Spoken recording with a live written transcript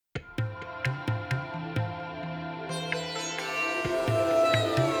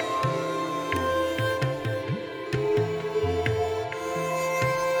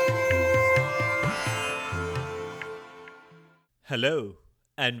Hello,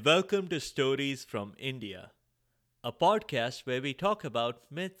 and welcome to Stories from India, a podcast where we talk about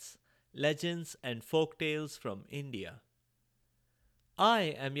myths, legends, and folk tales from India. I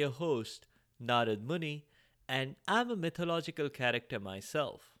am your host, Narad Muni, and I'm a mythological character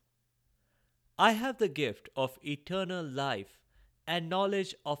myself. I have the gift of eternal life and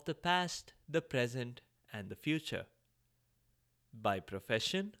knowledge of the past, the present, and the future. By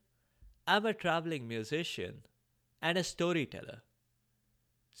profession, I'm a traveling musician and a storyteller.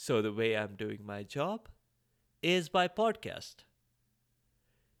 So, the way I'm doing my job is by podcast.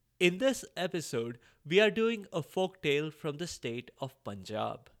 In this episode, we are doing a folk tale from the state of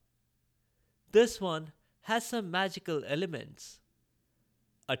Punjab. This one has some magical elements: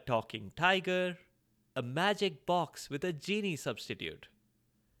 a talking tiger, a magic box with a genie substitute,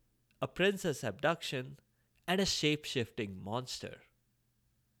 a princess abduction, and a shape shifting monster.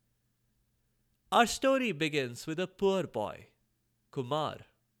 Our story begins with a poor boy, Kumar,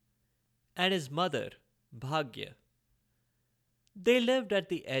 and his mother, Bhagya. They lived at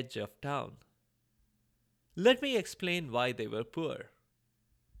the edge of town. Let me explain why they were poor.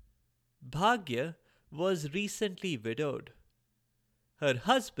 Bhagya was recently widowed. Her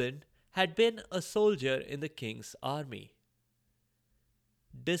husband had been a soldier in the king's army.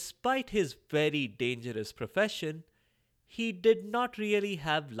 Despite his very dangerous profession, he did not really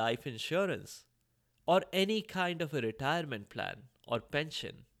have life insurance or any kind of a retirement plan or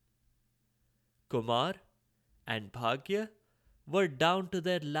pension. Kumar and Bhagya were down to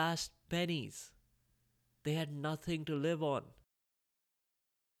their last pennies. They had nothing to live on.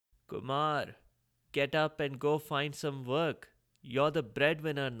 Kumar, get up and go find some work. You're the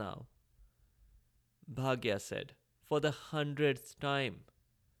breadwinner now, Bhagya said for the 100th time.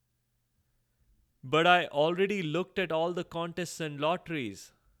 But I already looked at all the contests and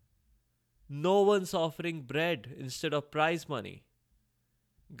lotteries. No one's offering bread instead of prize money,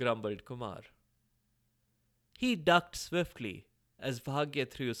 grumbled Kumar. He ducked swiftly as Bhagya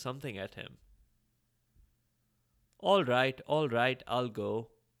threw something at him. All right, I'll go.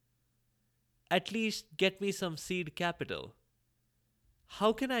 At least get me some seed capital.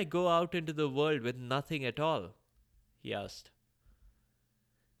 How can I go out into the world with nothing at all? He asked.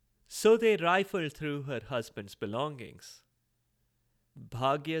 So they rifled through her husband's belongings.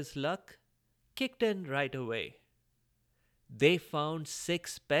 Bhagya's luck kicked in right away. They found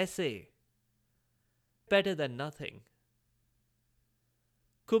 6 paise, better than nothing.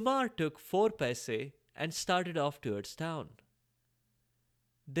 Kumar took 4 paise and started off towards town.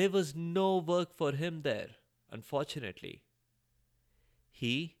 There was no work for him there, unfortunately.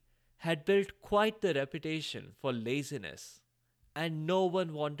 He had built quite the reputation for laziness, and no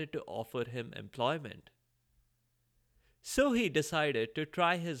one wanted to offer him employment. So he decided to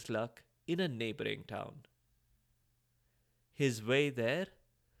try his luck in a neighboring town. His way there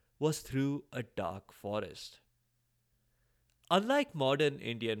was through a dark forest. Unlike modern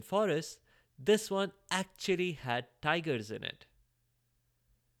Indian forests, this one actually had tigers in it.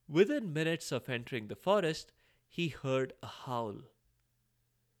 Within minutes of entering the forest, he heard a howl.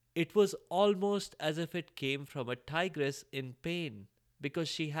 It was almost as if it came from a tigress in pain because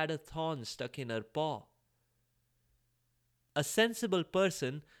she had a thorn stuck in her paw. A sensible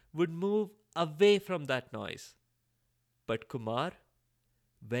person would move away from that noise. But Kumar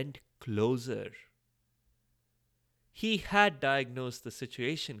went closer. He had diagnosed the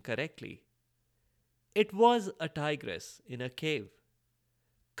situation correctly. It was a tigress in a cave,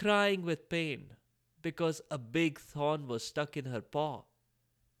 crying with pain because a big thorn was stuck in her paw.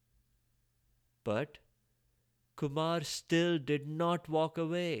 But Kumar still did not walk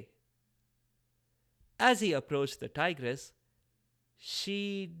away. As he approached the tigress,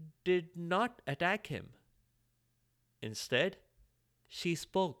 she did not attack him. Instead, she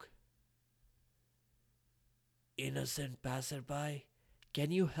spoke. Innocent passerby, can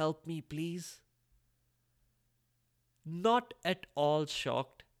you help me, please? Not at all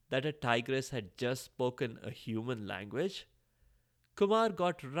shocked that a tigress had just spoken a human language, Kumar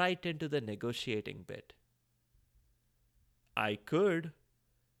got right into the negotiating bit. I could,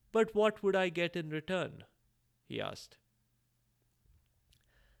 but what would I get in return? He asked.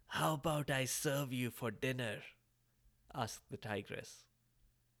 How about I serve you for dinner? Asked the tigress.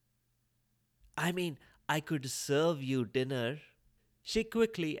 I mean, I could serve you dinner, she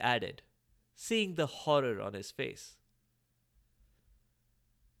quickly added, seeing the horror on his face.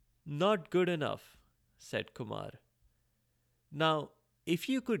 Not good enough, said Kumar. Now, if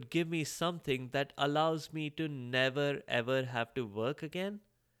you could give me something that allows me to never ever have to work again,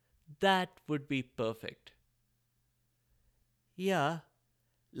 that would be perfect. Yeah,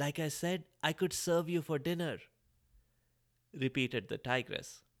 like I said, I could serve you for dinner. repeated the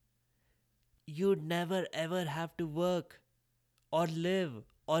tigress. You'd never ever have to work, or live,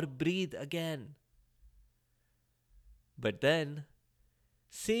 or breathe again. But then,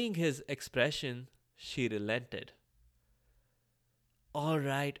 seeing his expression, she relented. All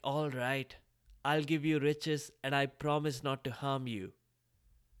right. I'll give you riches and I promise not to harm you.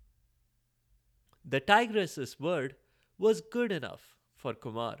 The tigress's word was good enough for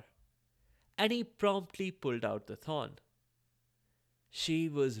Kumar, and he promptly pulled out the thorn. She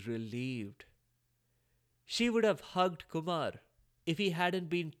was relieved. She would have hugged Kumar if he hadn't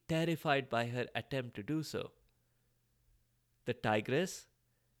been terrified by her attempt to do so. The tigress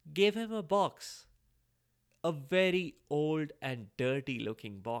gave him a box, a very old and dirty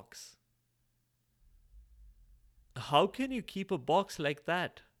looking box. How can you keep a box like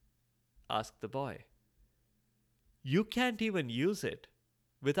that? Asked the boy. You can't even use it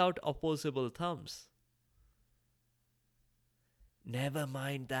without opposable thumbs. Never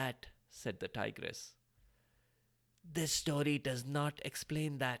mind that, said the tigress. This story does not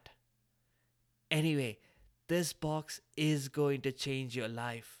explain that. Anyway, this box is going to change your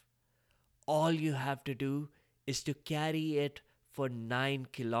life. All you have to do is to carry it for 9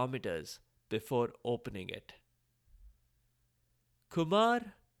 kilometers before opening it. Kumar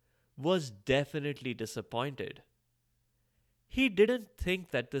was definitely disappointed. He didn't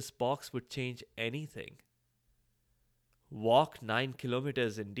think that this box would change anything. Walk 9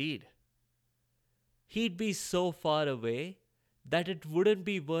 kilometers indeed. He'd be so far away that it wouldn't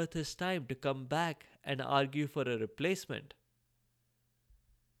be worth his time to come back and argue for a replacement.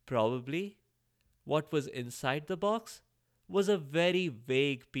 Probably, what was inside the box was a very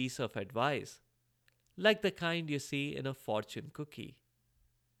vague piece of advice, like the kind you see in a fortune cookie.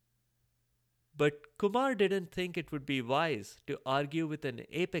 But Kumar didn't think it would be wise to argue with an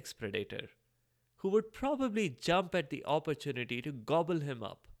apex predator who would probably jump at the opportunity to gobble him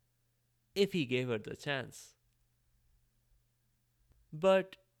up if he gave her the chance.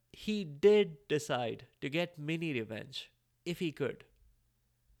 But he did decide to get mini revenge if he could.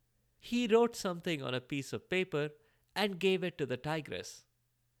 He wrote something on a piece of paper and gave it to the tigress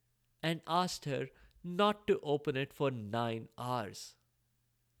and asked her not to open it for 9 hours.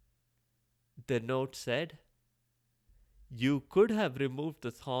 The note said, You could have removed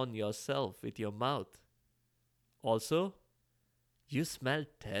the thorn yourself with your mouth. Also, you smell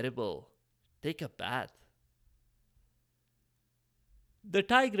terrible. Take a bath. The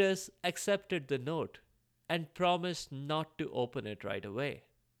tigress accepted the note and promised not to open it right away.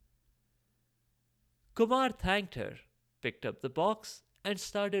 Kumar thanked her, picked up the box, and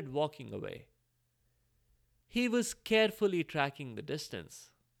started walking away. He was carefully tracking the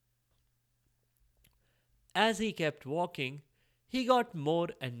distance. As he kept walking, he got more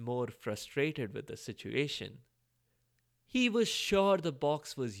and more frustrated with the situation. He was sure the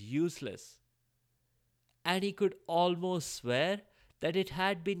box was useless, and he could almost swear that it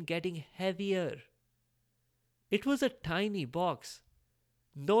had been getting heavier. It was a tiny box,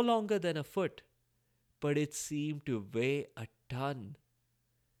 no longer than a foot, but it seemed to weigh a ton.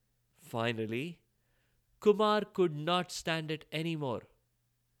 Finally, Kumar could not stand it anymore.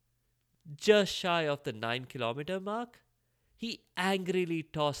 Just shy of the 9-kilometer mark, he angrily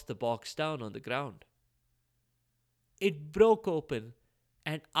tossed the box down on the ground. It broke open,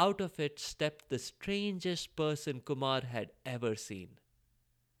 and out of it stepped the strangest person Kumar had ever seen.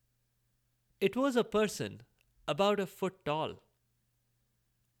 It was a person about a foot tall.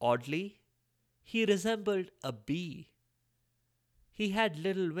 Oddly, he resembled a bee. He had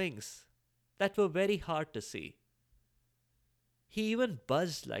little wings that were very hard to see. He even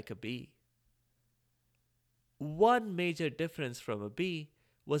buzzed like a bee. One major difference from a bee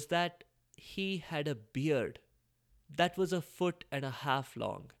was that he had a beard that was a foot and a half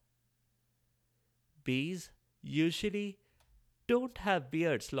long. Bees usually don't have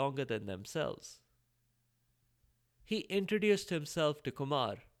beards longer than themselves. He introduced himself to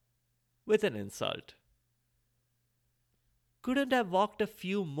Kumar with an insult. Couldn't have walked a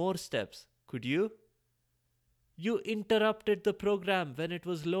few more steps, could you? You interrupted the program when it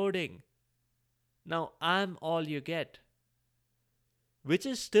was loading. Now I'm all you get, which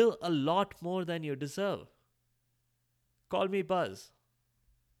is still a lot more than you deserve. Call me Buzz.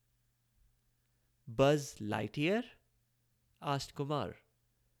 Buzz Lightyear? Asked Kumar,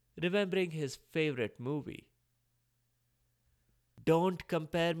 remembering his favorite movie. Don't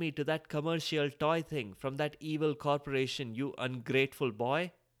compare me to that commercial toy thing from that evil corporation, you ungrateful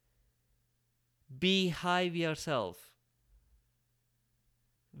boy. Behave yourself.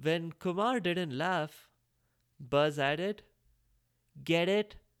 When Kumar didn't laugh, Buzz added, Get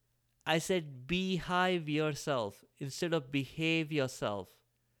it? I said beehive yourself instead of behave yourself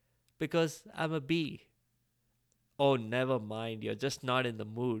because I'm a bee. Oh, never mind, you're just not in the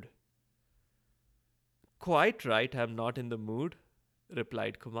mood. Quite right, I'm not in the mood,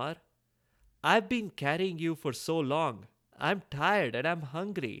 replied Kumar. I've been carrying you for so long. I'm tired and I'm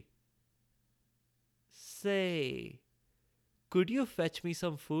hungry. Say, could you fetch me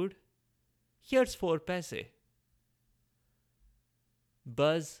some food? Here's 4 paise.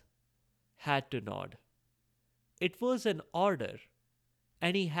 Buzz had to nod. It was an order,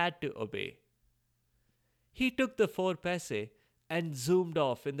 and he had to obey. He took the 4 paise and zoomed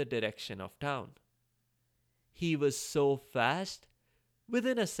off in the direction of town. He was so fast,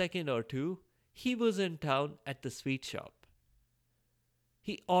 within a second or two, he was in town at the sweet shop.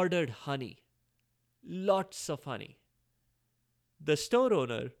 He ordered honey, lots of honey. The store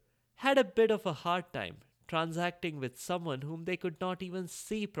owner had a bit of a hard time transacting with someone whom they could not even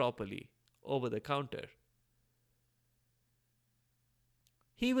see properly over the counter.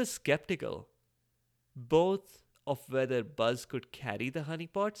 He was skeptical, both of whether Buzz could carry the honey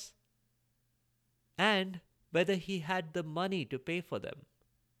pots and whether he had the money to pay for them.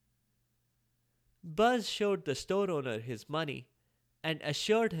 Buzz showed the store owner his money and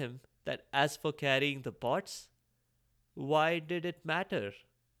assured him that as for carrying the pots, why did it matter?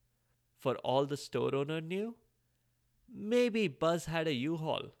 For all the store owner knew, maybe Buzz had a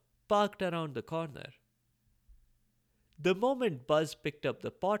U-Haul parked around the corner. The moment Buzz picked up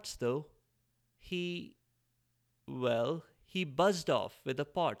the pots, though, he buzzed off with the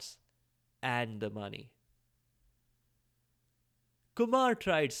pots and the money. Kumar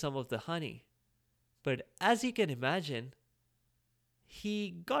tried some of the honey, but as you can imagine, he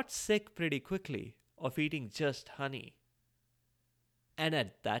got sick pretty quickly of eating just honey. And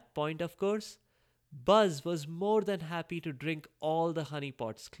at that point, of course, Buzz was more than happy to drink all the honey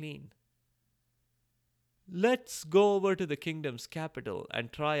pots clean. Let's go over to the kingdom's capital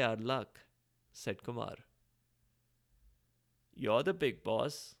and try our luck, said Kumar. You're the big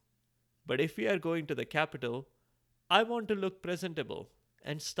boss, but if we are going to the capital, I want to look presentable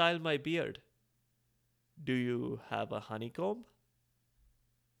and style my beard. Do you have a honeycomb?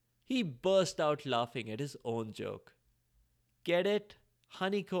 He burst out laughing at his own joke. Get it?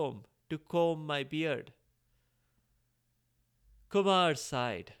 Honeycomb to comb my beard. Kumar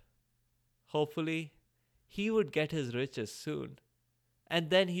sighed. Hopefully, he would get his riches soon, and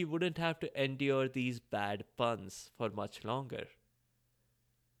then he wouldn't have to endure these bad puns for much longer.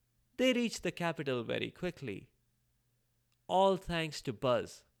 They reached the capital very quickly, all thanks to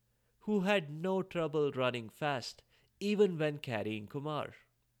Buzz, who had no trouble running fast even when carrying Kumar.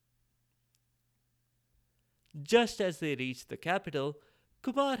 Just as they reached the capital,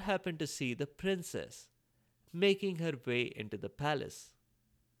 Kumar happened to see the princess making her way into the palace.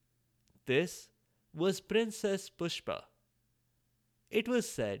 This was Princess Pushpa. It was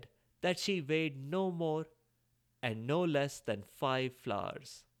said that she weighed no more and no less than 5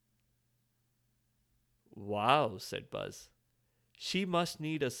 flowers. Wow, said Buzz. She must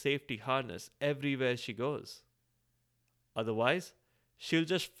need a safety harness everywhere she goes. Otherwise, she'll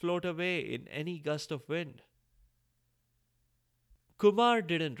just float away in any gust of wind. Kumar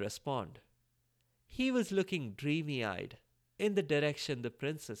didn't respond. He was looking dreamy eyed in the direction the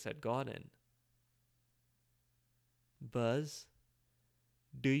princess had gone in. Buzz,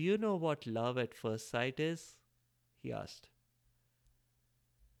 do you know what love at first sight is? He asked.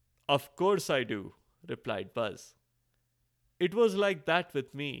 Of course I do, replied Buzz. It was like that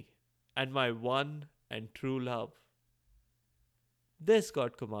with me and my one and true love. This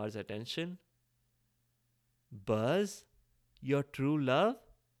got Kumar's attention. Buzz, your true love?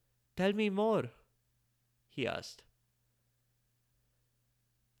 Tell me more, he asked.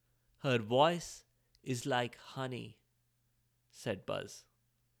 Her voice is like honey, said Buzz.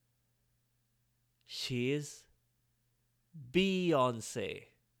 She is Beyoncé.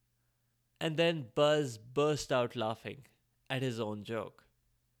 And then Buzz burst out laughing at his own joke.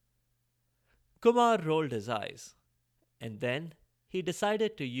 Kumar rolled his eyes, and then he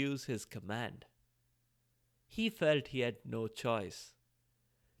decided to use his command. He felt he had no choice.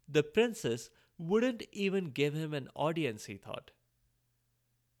 The princess wouldn't even give him an audience, he thought.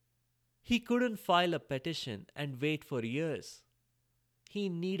 He couldn't file a petition and wait for years. He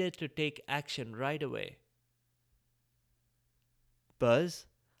needed to take action right away. Buzz,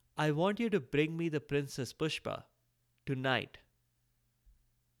 I want you to bring me the Princess Pushpa tonight.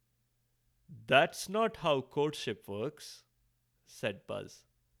 That's not how courtship works, said Buzz.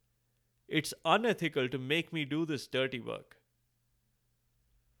 It's unethical to make me do this dirty work.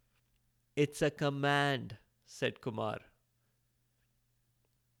 It's a command, said Kumar.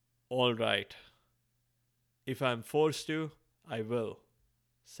 All right. If I'm forced to, I will,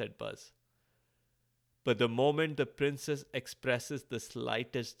 said Buzz. But the moment the princess expresses the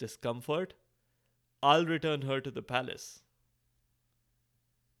slightest discomfort, I'll return her to the palace.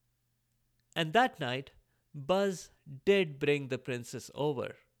 And that night, Buzz did bring the princess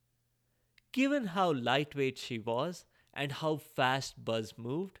over. Given how lightweight she was and how fast Buzz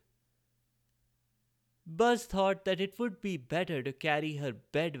moved, Buzz thought that it would be better to carry her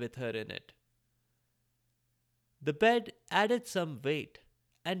bed with her in it. The bed added some weight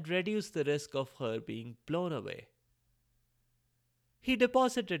and reduced the risk of her being blown away. He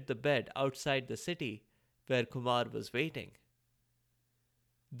deposited the bed outside the city where Kumar was waiting.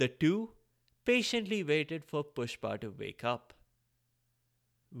 The two patiently waited for Pushpa to wake up.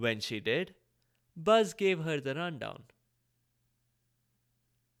 When she did, Buzz gave her the rundown.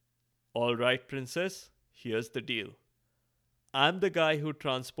 All right, princess, here's the deal. I'm the guy who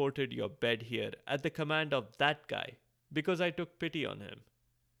transported your bed here at the command of that guy because I took pity on him.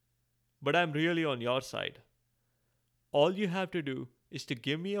 But I'm really on your side. All you have to do is to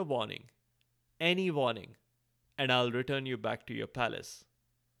give me a warning, any warning, and I'll return you back to your palace.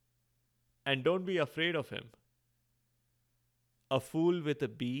 And don't be afraid of him. A fool with a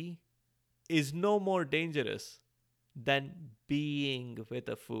bee is no more dangerous than being with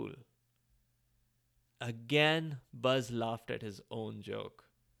a fool. Again, Buzz laughed at his own joke.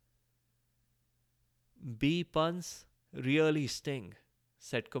 Bee puns really sting,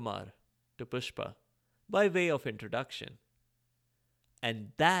 said Kumar to Pushpa by way of introduction.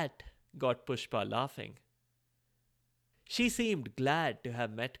 And that got Pushpa laughing. She seemed glad to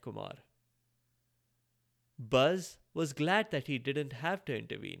have met Kumar. Buzz was glad that he didn't have to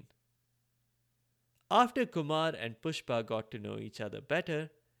intervene. After Kumar and Pushpa got to know each other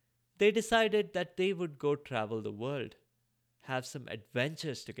better, they decided that they would go travel the world, have some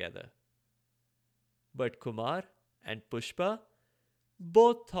adventures together. But Kumar and Pushpa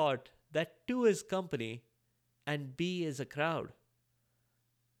both thought that two is company and B is a crowd.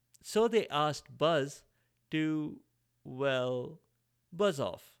 So they asked Buzz to, well, buzz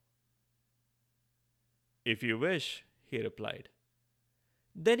off. If you wish, he replied.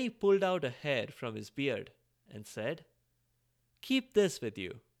 Then he pulled out a hair from his beard and said, Keep this with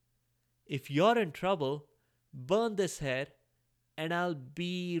you. If you're in trouble, burn this hair and I'll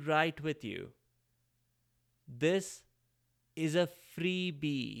be right with you. This is a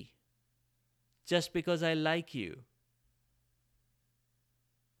freebie, just because I like you.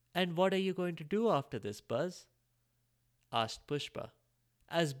 And what are you going to do after this, Buzz? Asked Pushpa,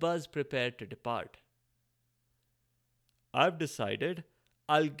 as Buzz prepared to depart. I've decided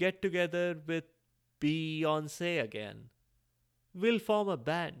I'll get together with Beyoncé again. We'll form a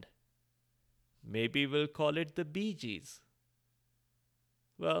band. Maybe we'll call it the Bee Gees.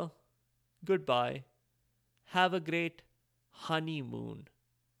 Well, goodbye. Have a great honeymoon.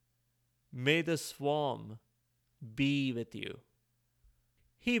 May the swarm be with you.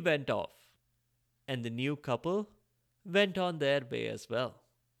 He went off, and the new couple went on their way as well.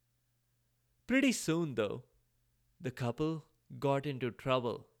 Pretty soon, though, the couple got into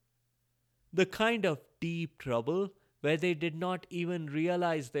trouble. The kind of deep trouble where they did not even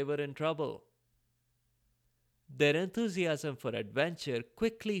realize they were in trouble. Their enthusiasm for adventure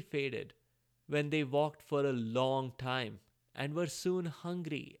quickly faded when they walked for a long time and were soon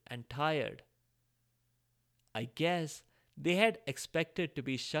hungry and tired. I guess they had expected to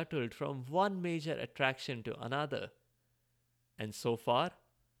be shuttled from one major attraction to another, and so far,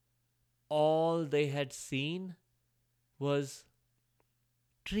 all they had seen was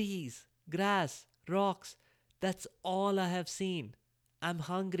trees, grass, rocks. That's all I have seen. I'm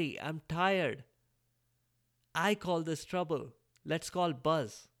hungry. I'm tired. I call this trouble. Let's call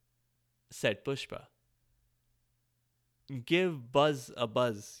Buzz, said Pushpa. Give Buzz a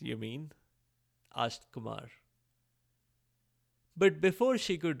buzz, you mean? Asked Kumar. But before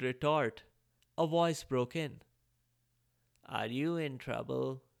she could retort, a voice broke in. Are you in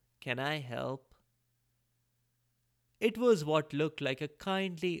trouble? Can I help? It was what looked like a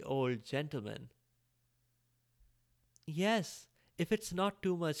kindly old gentleman. Yes, if it's not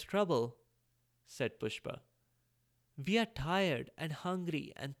too much trouble, said Pushpa. We are tired and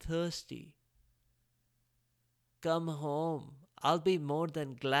hungry and thirsty. Come home. I'll be more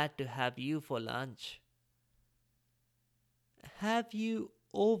than glad to have you for lunch. Have you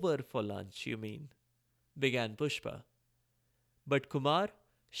over for lunch, you mean? Began Pushpa. But Kumar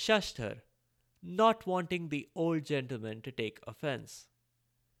shushed her, not wanting the old gentleman to take offense.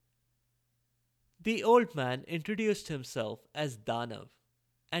 The old man introduced himself as Danav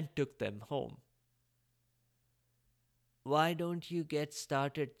and took them home. Why don't you get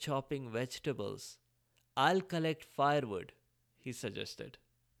started chopping vegetables? I'll collect firewood, he suggested.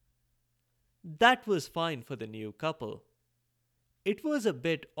 That was fine for the new couple. It was a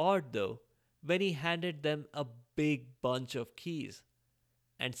bit odd, though, when he handed them a big bunch of keys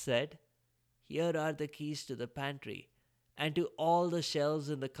and said, "Here are the keys to the pantry and to all the shelves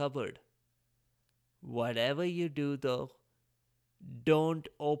in the cupboard. Whatever you do, though, don't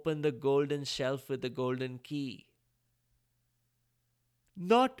open the golden shelf with the golden key."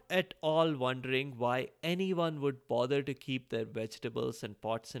 Not at all wondering why anyone would bother to keep their vegetables and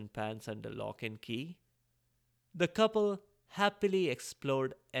pots and pans under lock and key, the couple happily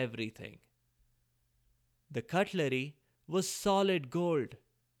explored everything. The cutlery was solid gold.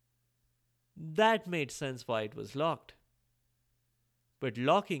 That made sense why it was locked. But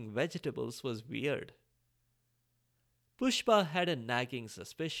locking vegetables was weird. Pushpa had a nagging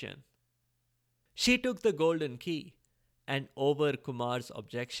suspicion. She took the golden key and, over Kumar's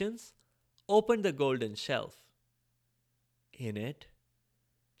objections, opened the golden shelf. In it,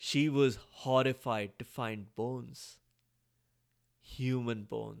 she was horrified to find bones. Human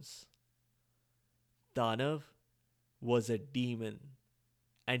bones. Danav was a demon,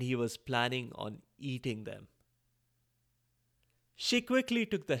 and he was planning on eating them. She quickly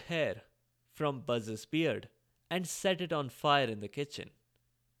took the hair from Buzz's beard and set it on fire in the kitchen.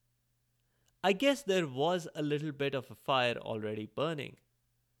 I guess there was a little bit of a fire already burning,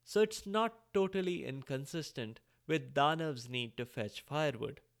 so it's not totally inconsistent with Danav's need to fetch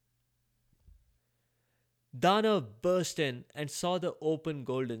firewood. Danav burst in and saw the open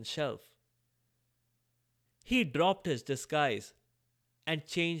golden shelf. He dropped his disguise and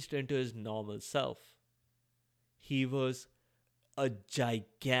changed into his normal self. He was a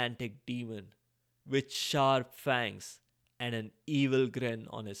gigantic demon with sharp fangs and an evil grin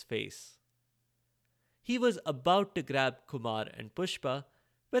on his face. He was about to grab Kumar and Pushpa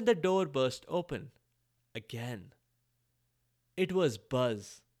when the door burst open. Again. It was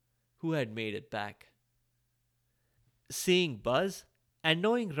Buzz who had made it back. Seeing Buzz and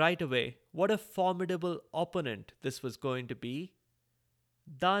knowing right away what a formidable opponent this was going to be,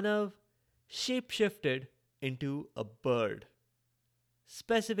 Danav shapeshifted into a bird,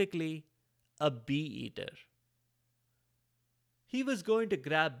 specifically a bee eater. He was going to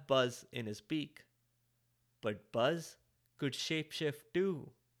grab Buzz in his beak, but Buzz could shapeshift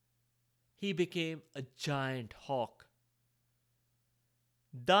too. He became a giant hawk.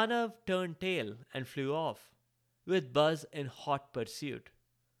 Danav turned tail and flew off, with Buzz in hot pursuit.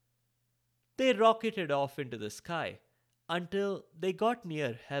 They rocketed off into the sky until they got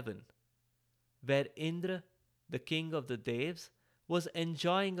near heaven, where Indra, the king of the Devs, was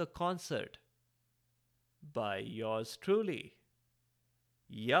enjoying a concert. By yours truly.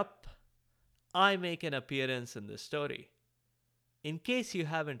 Yup, I make an appearance in this story. In case you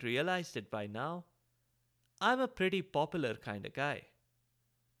haven't realized it by now, I'm a pretty popular kind of guy.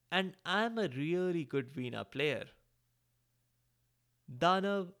 And I'm a really good Veena player.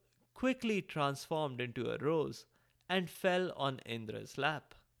 Danav quickly transformed into a rose and fell on Indra's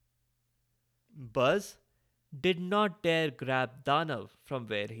lap. Buzz did not dare grab Danav from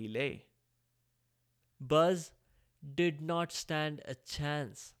where he lay. Buzz did not stand a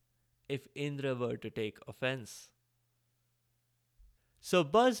chance if Indra were to take offense. So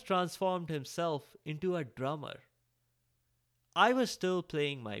Buzz transformed himself into a drummer. I was still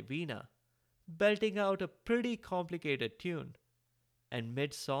playing my Veena, belting out a pretty complicated tune, and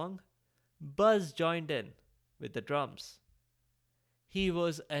mid-song, Buzz joined in with the drums. He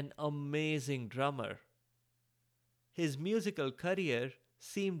was an amazing drummer. His musical career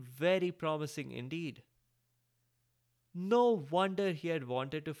seemed very promising indeed. No wonder he had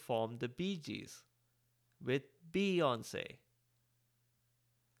wanted to form the Bee Gees with Beyoncé.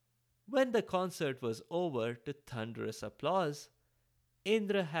 When the concert was over to thunderous applause,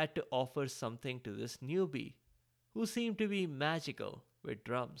 Indra had to offer something to this newbie, who seemed to be magical with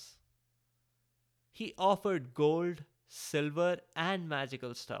drums. He offered gold, silver, and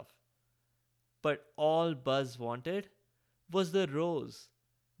magical stuff. But all Buzz wanted was the rose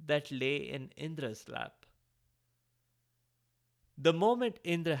that lay in Indra's lap. The moment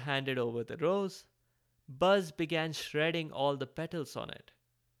Indra handed over the rose, Buzz began shredding all the petals on it.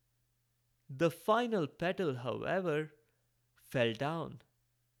 The final petal, however, fell down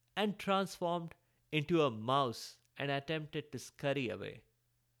and transformed into a mouse and attempted to scurry away.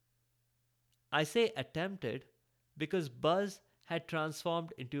 I say attempted because Buzz had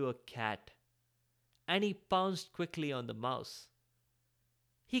transformed into a cat, and he pounced quickly on the mouse.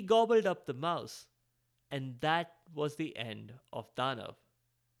 He gobbled up the mouse, and that was the end of Danav.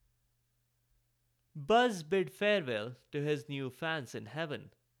 Buzz bid farewell to his new fans in heaven,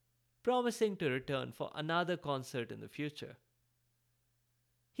 promising to return for another concert in the future.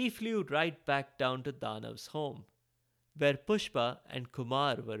 He flew right back down to Danav's home, where Pushpa and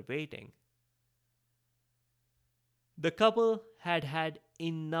Kumar were waiting. The couple had had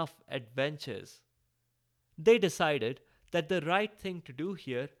enough adventures. They decided that the right thing to do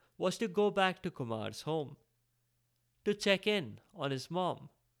here was to go back to Kumar's home, to check in on his mom,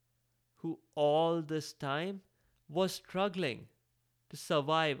 who all this time was struggling to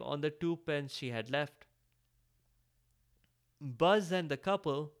survive on the 2 pence she had left. Buzz and the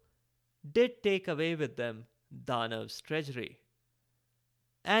couple did take away with them Danav's treasury,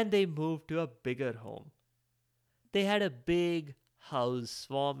 and they moved to a bigger home. They had a big house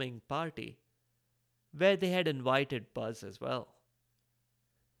swarming party where they had invited Buzz as well.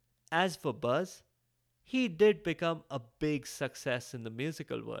 As for Buzz, he did become a big success in the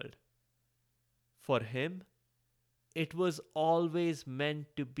musical world. For him, it was always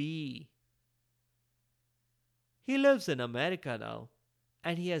meant to be. He lives in America now,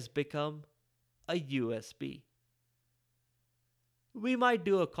 and he has become a USB. We might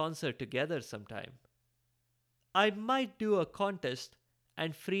do a concert together sometime. I might do a contest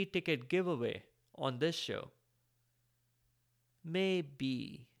and free ticket giveaway on this show.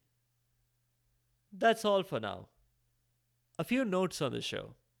 Maybe. That's all for now. A few notes on the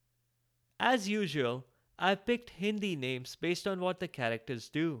show. As usual, I've picked Hindi names based on what the characters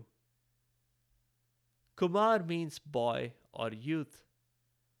do. Kumar means boy or youth.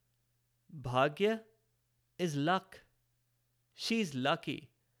 Bhagya is luck. She's lucky,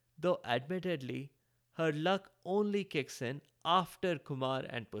 though admittedly, her luck only kicks in after Kumar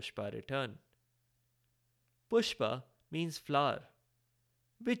and Pushpa return. Pushpa means flower,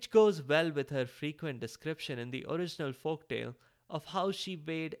 which goes well with her frequent description in the original folktale of how she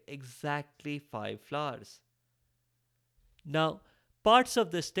weighed exactly 5 flowers. Now, parts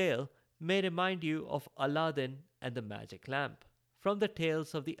of this tale may remind you of Aladdin and the magic lamp from the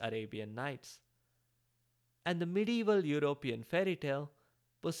tales of the Arabian Nights, and the medieval European fairy tale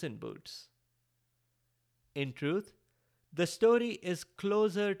Puss in Boots. In truth, the story is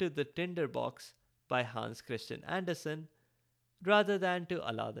closer to The Tinderbox by Hans Christian Andersen rather than to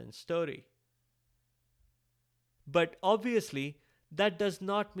Aladdin's story. But obviously, that does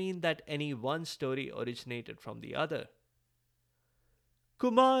not mean that any one story originated from the other.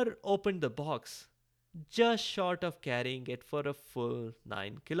 Kumar opened the box just short of carrying it for a full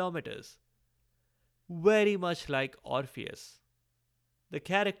 9 kilometers, very much like Orpheus, the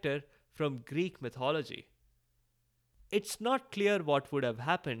character from Greek mythology. It's not clear what would have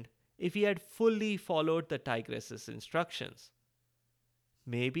happened if he had fully followed the tigress's instructions.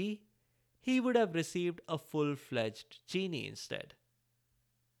 Maybe he would have received a full-fledged genie instead.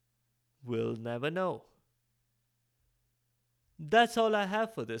 We'll never know. That's all I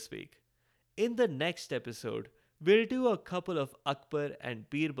have for this week. In the next episode, we'll do a couple of Akbar and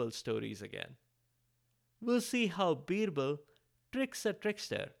Birbal stories again. We'll see how Birbal tricks a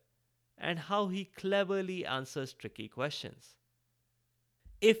trickster and how he cleverly answers tricky questions.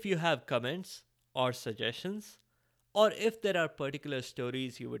 If you have comments or suggestions, or if there are particular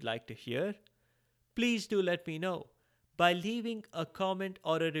stories you would like to hear, please do let me know by leaving a comment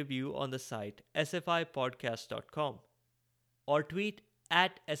or a review on the site sfipodcast.com or tweet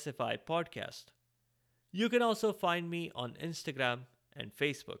at sfipodcast. You can also find me on Instagram and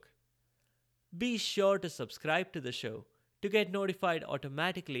Facebook. Be sure to subscribe to the show to get notified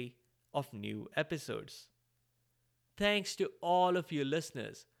automatically of new episodes. Thanks to all of you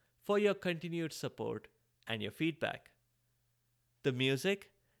listeners for your continued support and your feedback. The music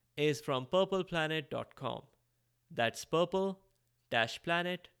is from purpleplanet.com. That's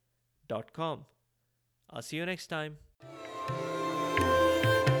purple-planet.com. I'll see you next time.